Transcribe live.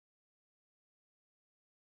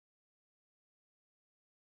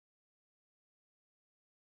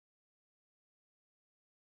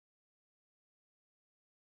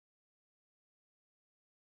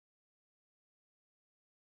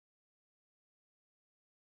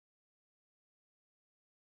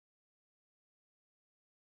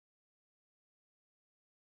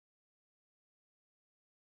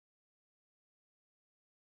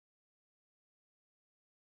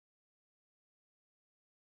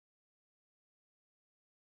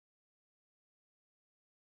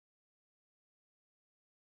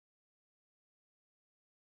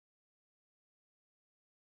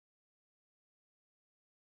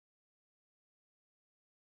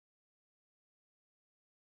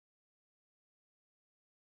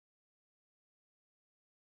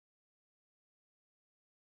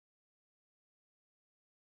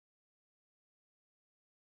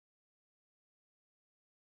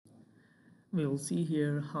We will see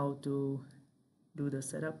here how to do the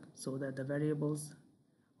setup so that the variables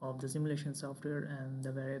of the simulation software and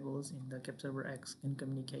the variables in the KepServerEx can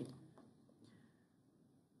communicate.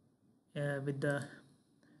 With the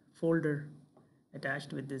folder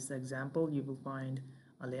attached with this example, you will find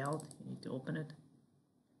a layout. You need to open it,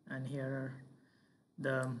 and here are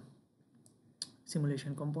the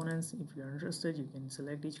simulation components. If you are interested, you can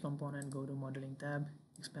select each component, go to modeling tab,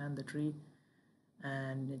 expand the tree,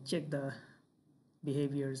 and check the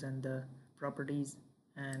behaviors and the properties,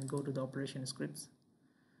 and go to the operation scripts.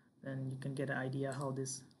 Then you can get an idea how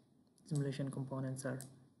this simulation components are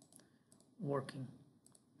working.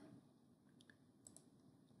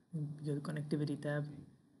 Go to connectivity tab.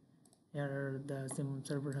 Here the sim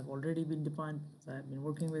server have already been defined, so I have been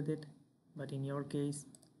working with it, but in your case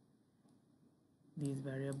these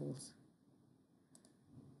variables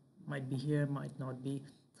might be here, might not be.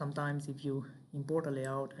 Sometimes if you import a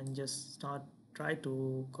layout and just try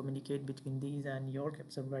to communicate between these and your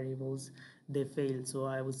KepServer variables, they fail. So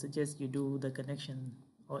I would suggest you do the connection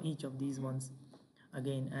or each of these ones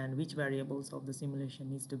again, and which variables of the simulation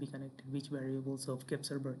needs to be connected, which variables of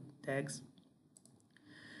KepServer tags.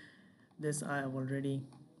 This I have already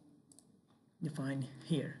defined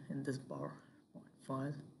here in this PowerPoint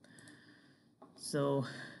file. So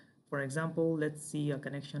for example, let's see a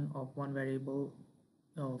connection of one variable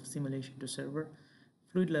of simulation to server,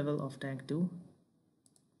 fluid level of tank 2.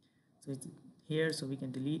 So it's here, so we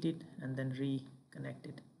can delete it and then reconnect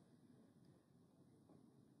it.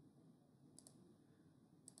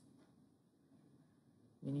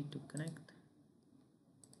 We need to connect.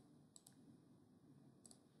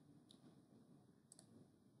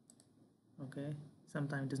 Okay,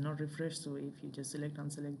 sometimes it does not refresh, so if you just select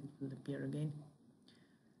unselect, it will appear again.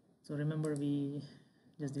 So remember, we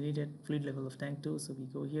just deleted fluid level of tank 2, so we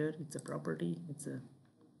go here, it's a property, it's a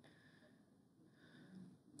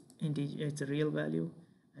integer, it's a real value,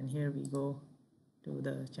 and here we go to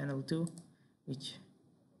the channel 2, which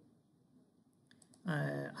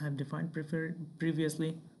I have defined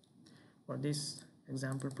previously for this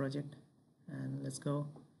example project. And let's go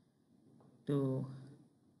to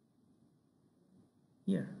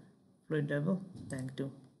here, fluid level tank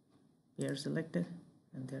 2, pair selected,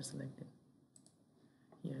 and they're selected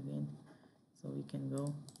here again. So we can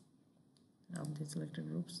go update selected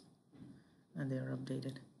groups, and they are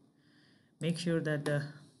updated. Make sure that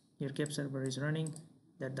your KEP server is running,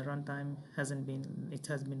 that the runtime has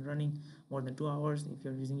been running more than 2 hours. If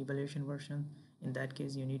you're using evaluation version, in that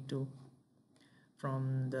case you need to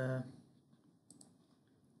from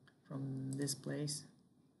this place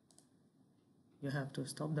you have to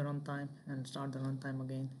stop the runtime and start the runtime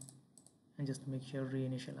again, and just make sure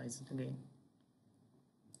reinitialize it again.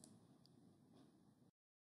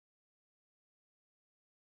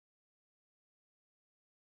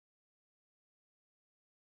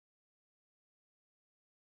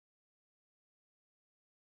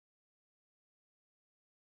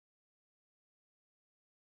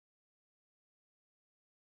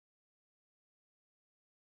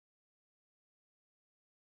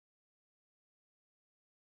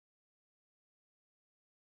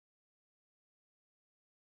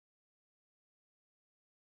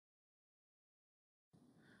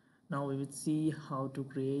 Now we will see how to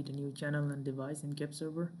create a new channel and device in KEP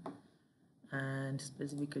server. And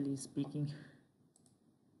specifically speaking,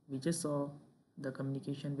 we just saw the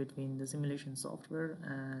communication between the simulation software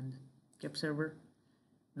and KEP server.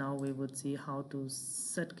 Now we would see how to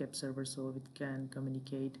set KEP server so it can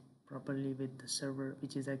communicate properly with the server,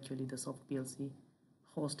 which is actually the soft PLC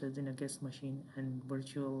hosted in a guest machine and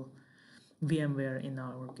virtual VMware in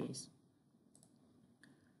our case.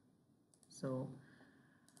 So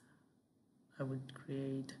I would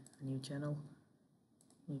create a new channel.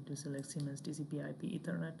 Need to select Siemens TCP IP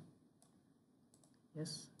Ethernet.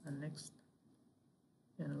 Yes, and next,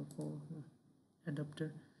 channel 4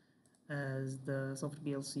 adapter. As the soft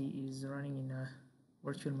PLC is running in a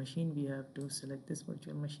virtual machine, we have to select this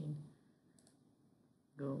virtual machine,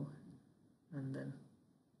 go, and then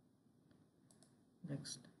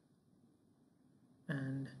next,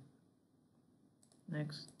 and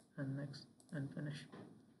next, and next, and finish.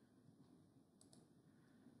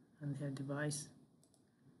 And here device,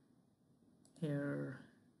 here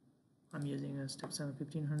I'm using a StepSim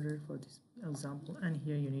 1500 for this example, and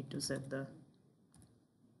here you need to set the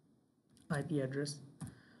IP address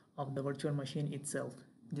of the virtual machine itself.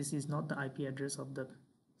 This is not the IP address of the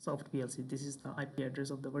soft PLC, this is the IP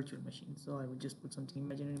address of the virtual machine. So I would just put something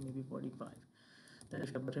imaginary, maybe 45.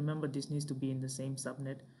 But remember, this needs to be in the same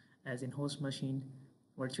subnet as in host machine,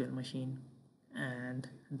 virtual machine, and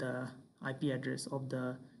the IP address of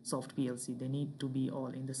the soft PLC, they need to be all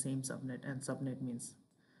in the same subnet, and subnet means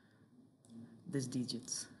these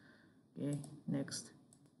digits. Okay, next,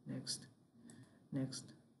 next, next,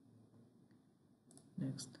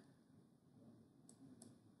 next,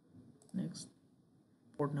 next.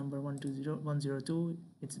 Port number 102,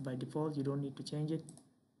 it's by default, you don't need to change it.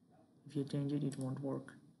 If you change it, it won't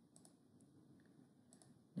work.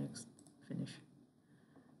 Next, finish.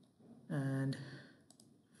 And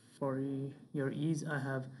for your ease, I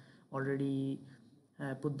have already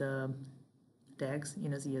put the tags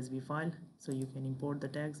in a CSV file, so you can import the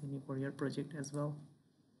tags for your project as well.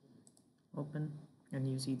 Open, and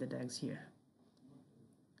you see the tags here.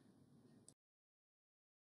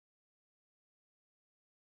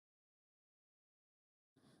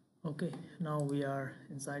 Okay, now we are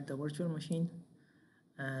inside the virtual machine,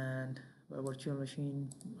 and by virtual machine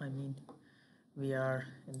I mean we are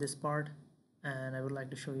in this part, and I would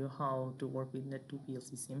like to show you how to work with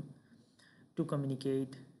NetToPLCsim to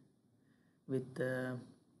communicate with the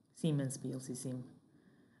Siemens PLCsim.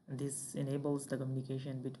 And this enables the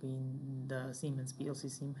communication between the Siemens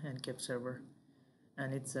PLCsim and KepServer,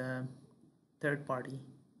 and it's a third party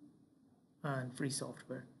and free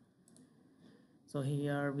software. So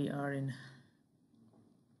here we are in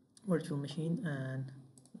virtual machine, and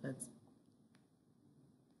let's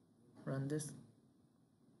run this.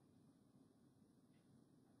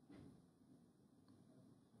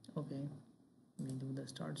 Okay, we do the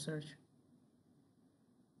start search,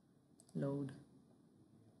 load,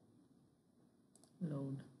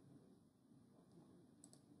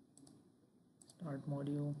 start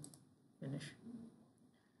module, finish.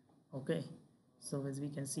 Okay, so as we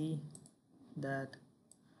can see that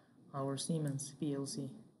our Siemens PLC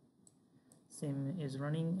sim is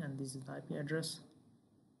running, and this is the IP address.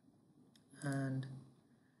 And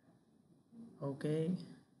okay,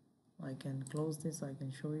 I can close this, I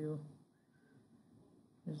can show you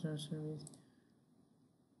business service.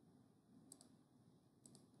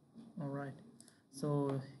 Alright,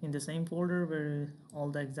 so in the same folder where all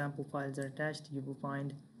the example files are attached, you will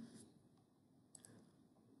find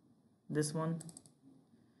this one,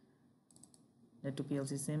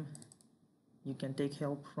 NetToPLCsim. You can take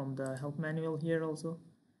help from the help manual here also,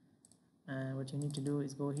 and what you need to do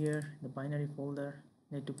is go here, the binary folder,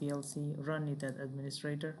 NetToPLC, run it as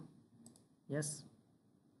administrator, yes,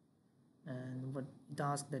 and what it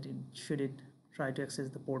asks that should it try to access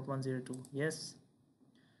the port 102, yes.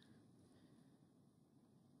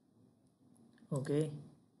 Okay,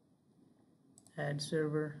 add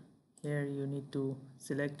server. Here you need to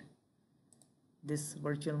select this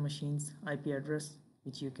virtual machine's IP address,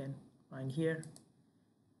 which you can find here,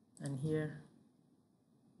 and here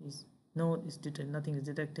is nothing is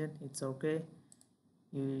detected. It's okay.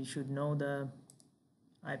 You should know the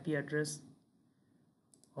IP address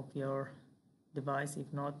of your device.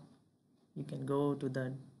 If not, you can go to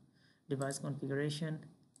the device configuration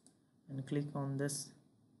and click on this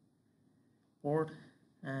port,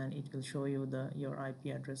 and it will show you your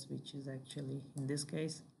IP address, which is actually in this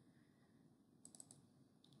case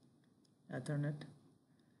Ethernet.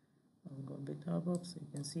 I'll go a bit up so you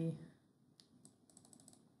can see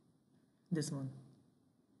this one.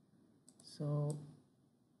 So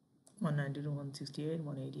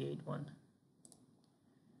 192.168.188.1.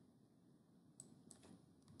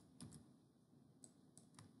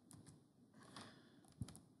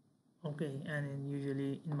 Okay, and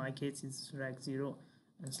usually in my case it's rack 0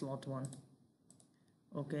 and slot 1.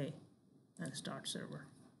 Okay, and start server,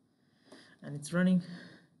 and it's running.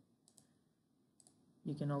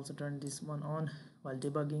 You can also turn this one on while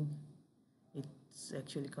debugging. It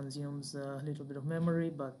actually consumes a little bit of memory,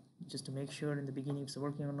 but just to make sure in the beginning if it's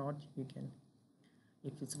working or not, you can,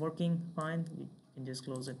 if it's working fine, you can just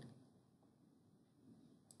close it.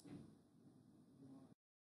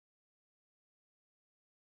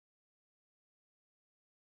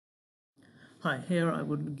 Hi, here I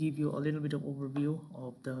would give you a little bit of overview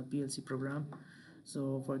of the PLC program.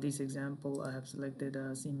 So for this example, I have selected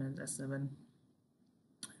a Siemens S7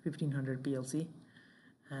 1500 PLC,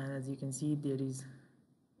 and as you can see, there is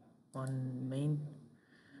one main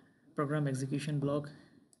program execution block,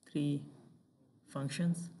 3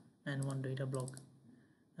 functions, and 1 data block.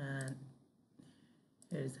 And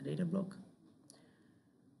here is the data block,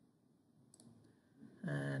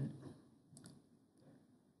 and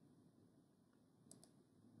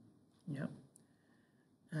yeah,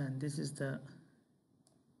 and this is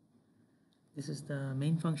the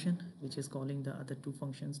main function, which is calling the other 2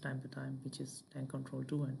 functions time to time, which is tank control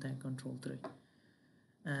 2 and tank control 3.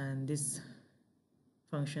 And this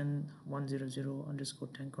function 100 underscore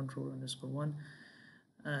tank control underscore 1,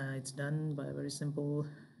 it's done by a very simple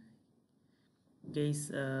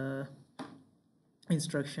case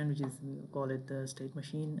instruction, which is, we'll call it the state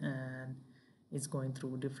machine, and it's going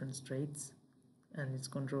through different states and it's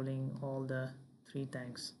controlling all the 3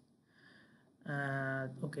 tanks.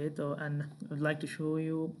 Okay, so and I would like to show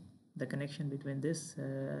you the connection between this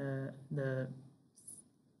the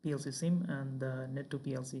PLCSim and the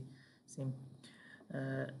NetToPLCsim.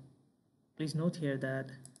 Please note here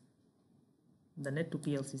that the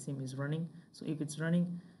NetToPLCsim is running, so if it's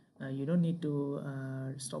running, you don't need to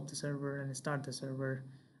stop the server and start the server,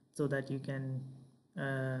 so that you can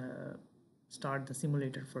start the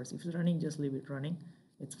simulator first. If it's running, just leave it running,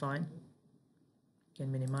 it's fine. You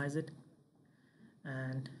can minimize it,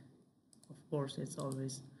 and of course it's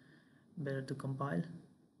always better to compile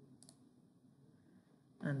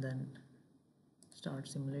and then start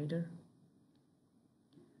simulator.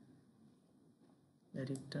 Let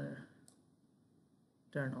it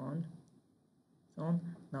turn on. It's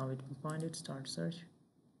on. Now it will find it, start search.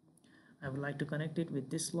 I would like to connect it with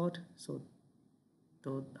this slot so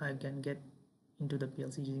I can get into the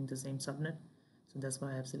PLC using the same subnet. So that's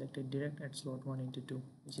why I have selected direct at slot 1 into 2,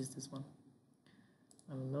 which is this one.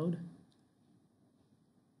 I will load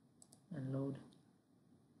and load.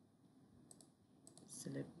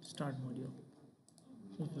 Select start module.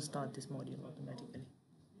 It will start this module automatically.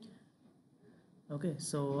 Okay,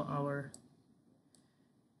 so our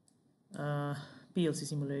PLC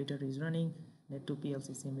simulator is running,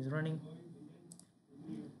 NetToPLCsim is running,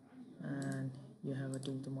 and you have a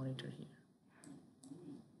tool to monitor here.